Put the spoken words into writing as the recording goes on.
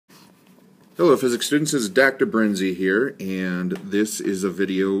Hello physics students, this is Dr. Brenzy here, and this is a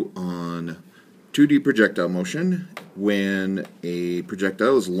video on 2D projectile motion when a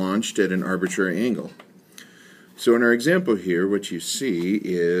projectile is launched at an arbitrary angle. So in our example here, what you see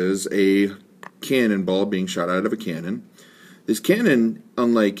is a cannonball being shot out of a cannon. This cannon,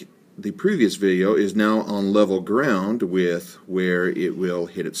 unlike the previous video, is now on level ground with where it will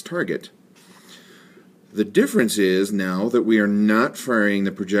hit its target. The difference is now that we are not firing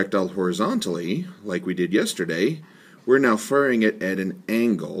the projectile horizontally like we did yesterday. We're now firing it at an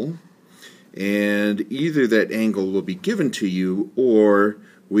angle, and either that angle will be given to you or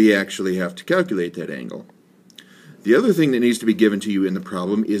we actually have to calculate that angle. The other thing that needs to be given to you in the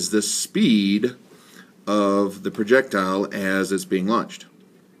problem is the speed of the projectile as it's being launched.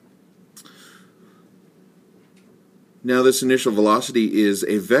 Now this initial velocity is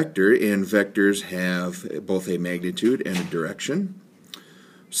a vector, and vectors have both a magnitude and a direction.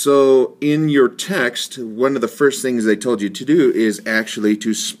 So in your text, one of the first things they told you to do is actually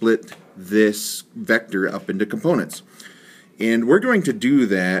to split this vector up into components. And we're going to do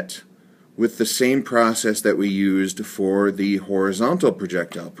that with the same process that we used for the horizontal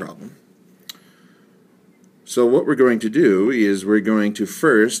projectile problem. So what we're going to do is we're going to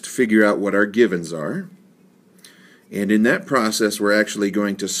first figure out what our givens are. And in that process, we're actually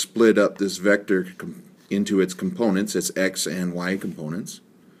going to split up this vector into its components, its x and y components.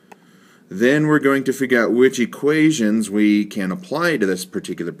 Then we're going to figure out which equations we can apply to this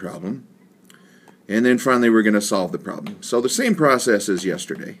particular problem. And then finally, we're going to solve the problem. So the same process as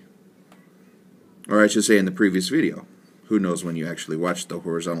yesterday. Or I should say in the previous video. Who knows when you actually watched the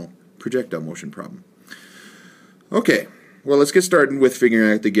horizontal projectile motion problem. Okay, well let's get started with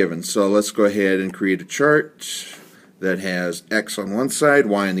figuring out the givens. So let's go ahead and create a chart that has x on one side,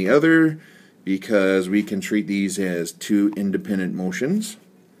 y on the other, because we can treat these as two independent motions.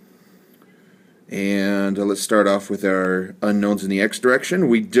 And let's start off with our unknowns in the x direction.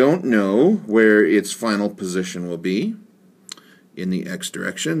 We don't know where its final position will be in the x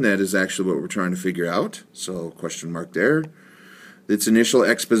direction. That is actually what we're trying to figure out, so question mark there. Its initial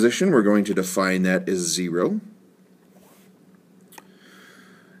x position, we're going to define that as 0.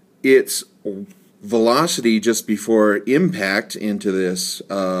 Its velocity just before impact into this,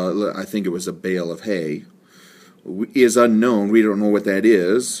 I think it was a bale of hay, is unknown. We don't know what that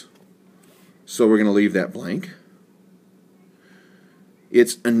is, so we're going to leave that blank.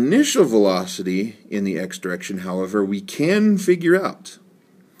 Its initial velocity in the x direction, however, we can figure out.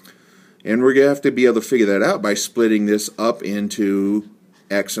 And we're going to have to be able to figure that out by splitting this up into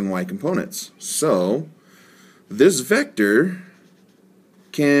x and y components. So this vector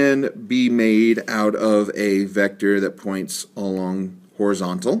can be made out of a vector that points along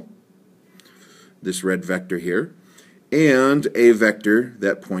horizontal, this red vector here, and a vector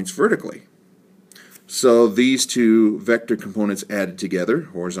that points vertically. So these two vector components added together,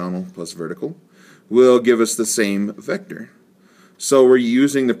 horizontal plus vertical, will give us the same vector. So we're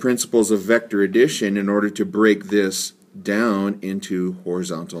using the principles of vector addition in order to break this down into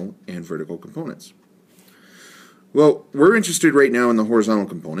horizontal and vertical components. Well, we're interested right now in the horizontal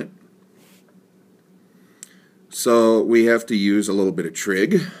component. So we have to use a little bit of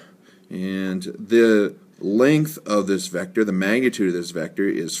trig. And the length of this vector, the magnitude of this vector,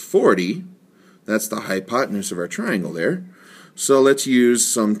 is 40. That's the hypotenuse of our triangle there. So let's use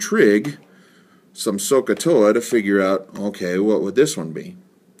some trig, some SOHCAHTOA, to figure out, okay, what would this one be?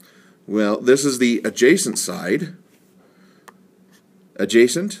 Well, this is the adjacent side.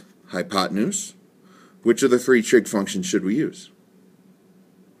 Adjacent, hypotenuse. Which of the three trig functions should we use?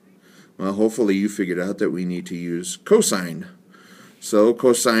 Well, hopefully you figured out that we need to use cosine. So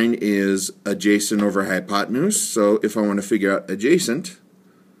cosine is adjacent over hypotenuse. So if I want to figure out adjacent,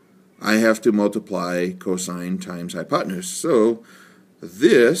 I have to multiply cosine times hypotenuse. So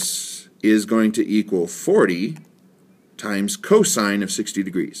this is going to equal 40 times cosine of 60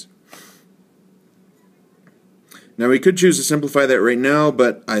 degrees. Now we could choose to simplify that right now,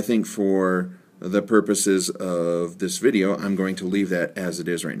 but I think for the purposes of this video, I'm going to leave that as it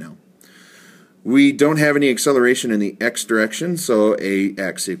is right now. We don't have any acceleration in the x direction, so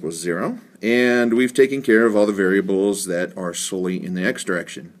ax equals 0. And we've taken care of all the variables that are solely in the x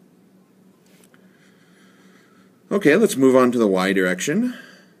direction. Okay, let's move on to the y direction.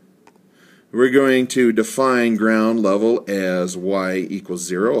 We're going to define ground level as y equals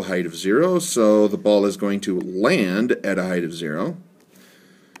 0, a height of 0. So the ball is going to land at a height of 0.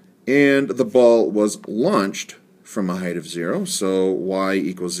 And the ball was launched from a height of 0, so y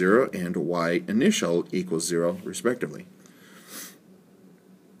equals 0 and y initial equals 0, respectively.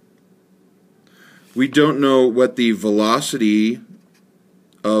 We don't know what the velocity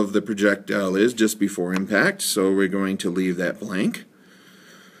of the projectile is just before impact, so we're going to leave that blank.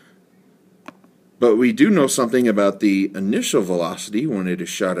 But we do know something about the initial velocity when it is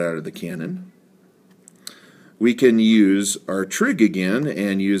shot out of the cannon. We can use our trig again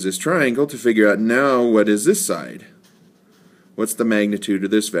and use this triangle to figure out now what is this side. What's the magnitude of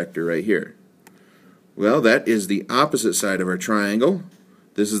this vector right here? Well, that is the opposite side of our triangle.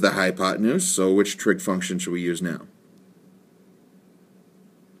 This is the hypotenuse, so which trig function should we use now?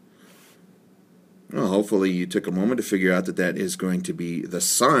 Well, hopefully you took a moment to figure out that that is going to be the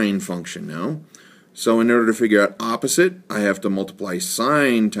sine function now. So in order to figure out opposite, I have to multiply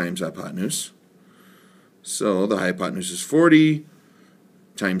sine times hypotenuse. So the hypotenuse is 40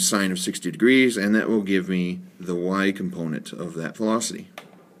 times sine of 60 degrees, and that will give me the y component of that velocity.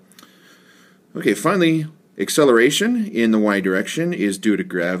 Okay, finally, acceleration in the y direction is due to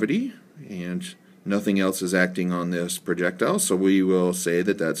gravity, and nothing else is acting on this projectile, so we will say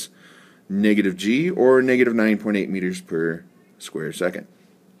that that's negative g, or negative 9.8 meters per square second.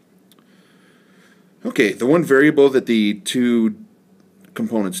 Okay, the one variable that the two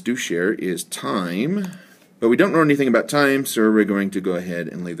components do share is time, but we don't know anything about time, so we're going to go ahead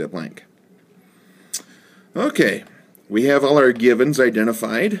and leave that blank. Okay, we have all our givens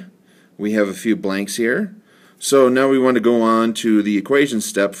identified. We have a few blanks here. So now we want to go on to the equation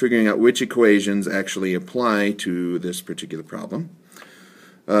step, figuring out which equations actually apply to this particular problem.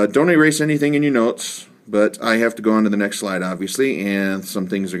 Don't erase anything in your notes, but I have to go on to the next slide, obviously, and some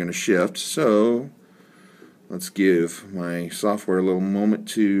things are going to shift. So let's give my software a little moment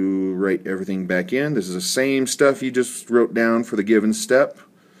to write everything back in. This is the same stuff you just wrote down for the given step.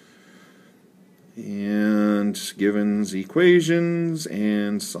 And givens, equations,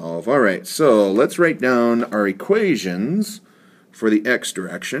 and solve. Alright, so let's write down our equations for the x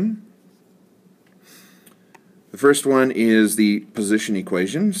direction. The first one is the position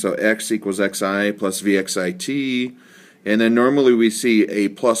equation, so x equals xi plus vxit, and then normally we see a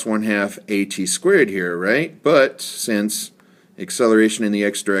plus 1/2 at squared here, right? But since acceleration in the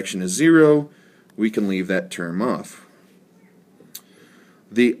x direction is 0, we can leave that term off.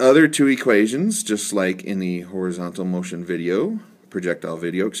 The other two equations, just like in the horizontal motion video, projectile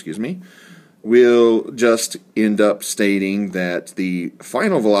video, excuse me, will just end up stating that the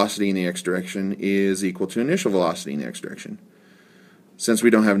final velocity in the x direction is equal to initial velocity in the x direction. Since we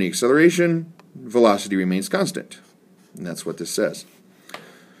don't have any acceleration, velocity remains constant. And that's what this says.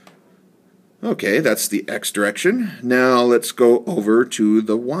 Okay, that's the x direction. Now let's go over to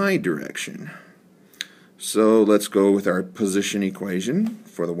the y direction. So let's go with our position equation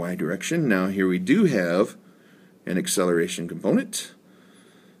for the y direction. Now here we do have an acceleration component.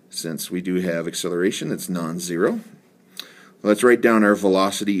 Since we do have acceleration, that's non-zero. Let's write down our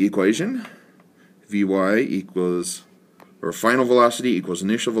velocity equation. Vy equals, or final velocity equals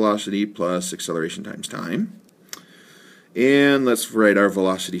initial velocity plus acceleration times time. And let's write our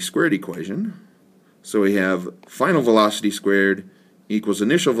velocity squared equation. So we have final velocity squared equals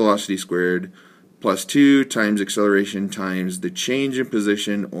initial velocity squared plus 2 times acceleration times the change in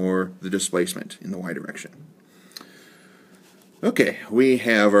position or the displacement in the y direction. Okay, we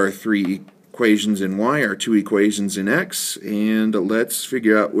have our three equations in y, our two equations in x, and let's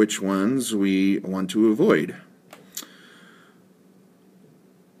figure out which ones we want to avoid.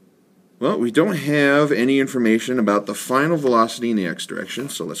 Well, we don't have any information about the final velocity in the x direction,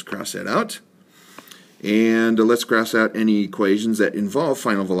 so let's cross that out. And let's cross out any equations that involve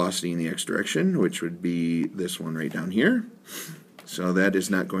final velocity in the x direction, which would be this one right down here. So that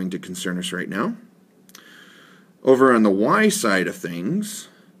is not going to concern us right now. Over on the y side of things,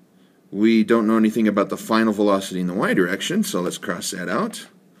 we don't know anything about the final velocity in the y direction, so let's cross that out.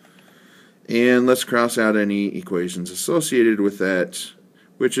 And let's cross out any equations associated with that,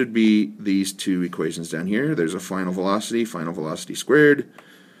 which would be these two equations down here. There's a final velocity squared.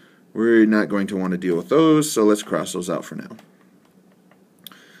 We're not going to want to deal with those, so let's cross those out for now.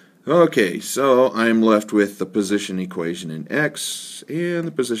 Okay, so I'm left with the position equation in x and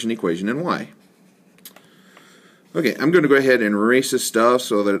the position equation in y. Okay, I'm going to go ahead and erase this stuff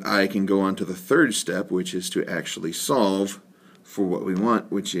so that I can go on to the third step, which is to actually solve for what we want,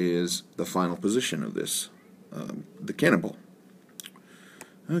 which is the final position of this, the cannonball.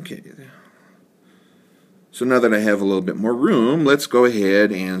 Okay, so now that I have a little bit more room, let's go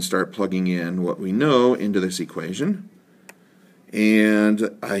ahead and start plugging in what we know into this equation.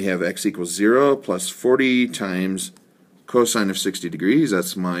 And I have x equals 0 plus 40 times cosine of 60 degrees,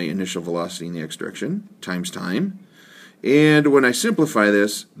 that's my initial velocity in the x direction, times time. And when I simplify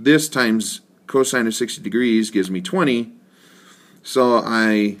this, this times cosine of 60 degrees gives me 20. So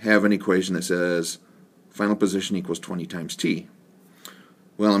I have an equation that says final position equals 20 times t.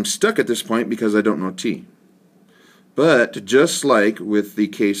 Well, I'm stuck at this point because I don't know t. But just like with the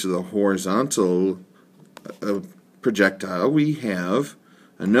case of the horizontal projectile, we have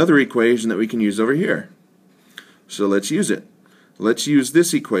another equation that we can use over here. So let's use it. Let's use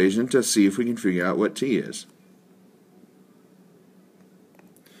this equation to see if we can figure out what t is.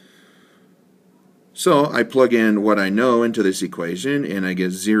 So I plug in what I know into this equation, and I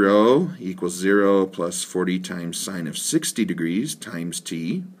get 0 equals 0 plus 40 times sine of 60 degrees times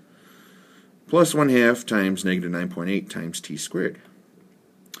t plus 1/2 times negative 9.8 times t squared.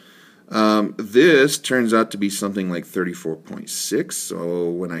 This turns out to be something like 34.6. So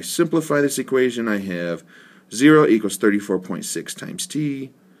when I simplify this equation, I have 0 equals 34.6 times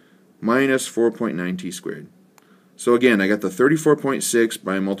t minus 4.9 t squared. So again, I got the 34.6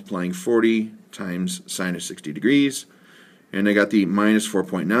 by multiplying 40 times sine of 60 degrees, and I got the minus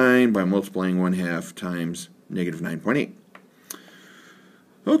 4.9 by multiplying 1/2 times negative 9.8.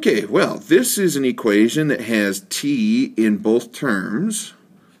 Okay, well, this is an equation that has t in both terms.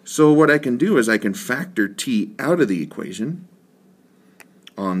 So what I can do is I can factor t out of the equation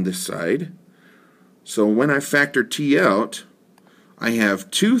on this side. So when I factor t out, I have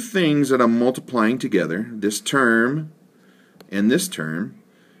two things that I'm multiplying together, this term and this term,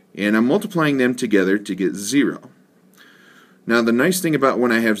 and I'm multiplying them together to get 0. Now the nice thing about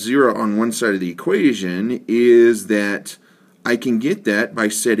when I have 0 on one side of the equation is that I can get that by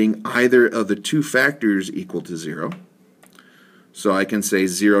setting either of the two factors equal to 0. So I can say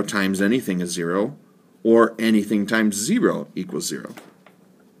 0 times anything is 0, or anything times 0 equals 0.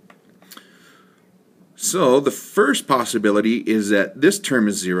 So the first possibility is that this term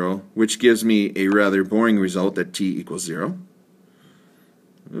is 0, which gives me a rather boring result that t equals 0.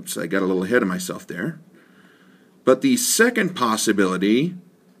 Oops, I got a little ahead of myself there. But the second possibility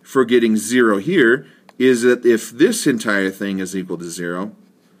for getting 0 here is that if this entire thing is equal to 0,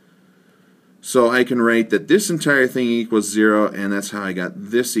 so I can write that this entire thing equals 0, and that's how I got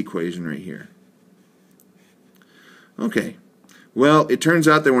this equation right here. Okay, well, it turns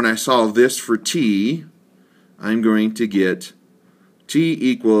out that when I solve this for t, I'm going to get t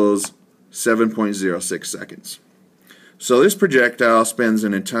equals 7.06 seconds. So this projectile spends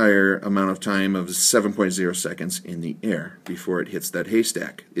an entire amount of time of 7.0 seconds in the air before it hits that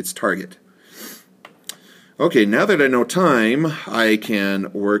haystack, its target. Okay, now that I know time, I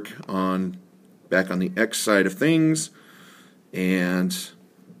can work on back on the x side of things, and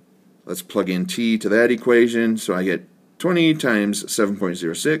let's plug in t to that equation. So I get 20 times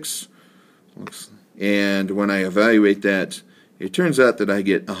 7.06, and when I evaluate that, it turns out that I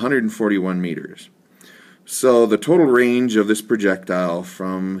get 141 meters. So the total range of this projectile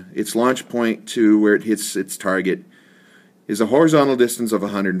from its launch point to where it hits its target is a horizontal distance of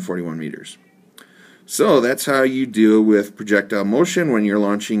 141 meters. So that's how you deal with projectile motion when you're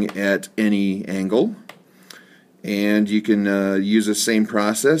launching at any angle. And you can use the same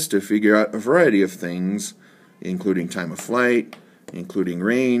process to figure out a variety of things, including time of flight, including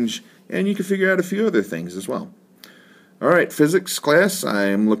range, and you can figure out a few other things as well. Alright, physics class,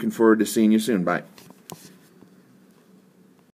 I'm looking forward to seeing you soon. Bye.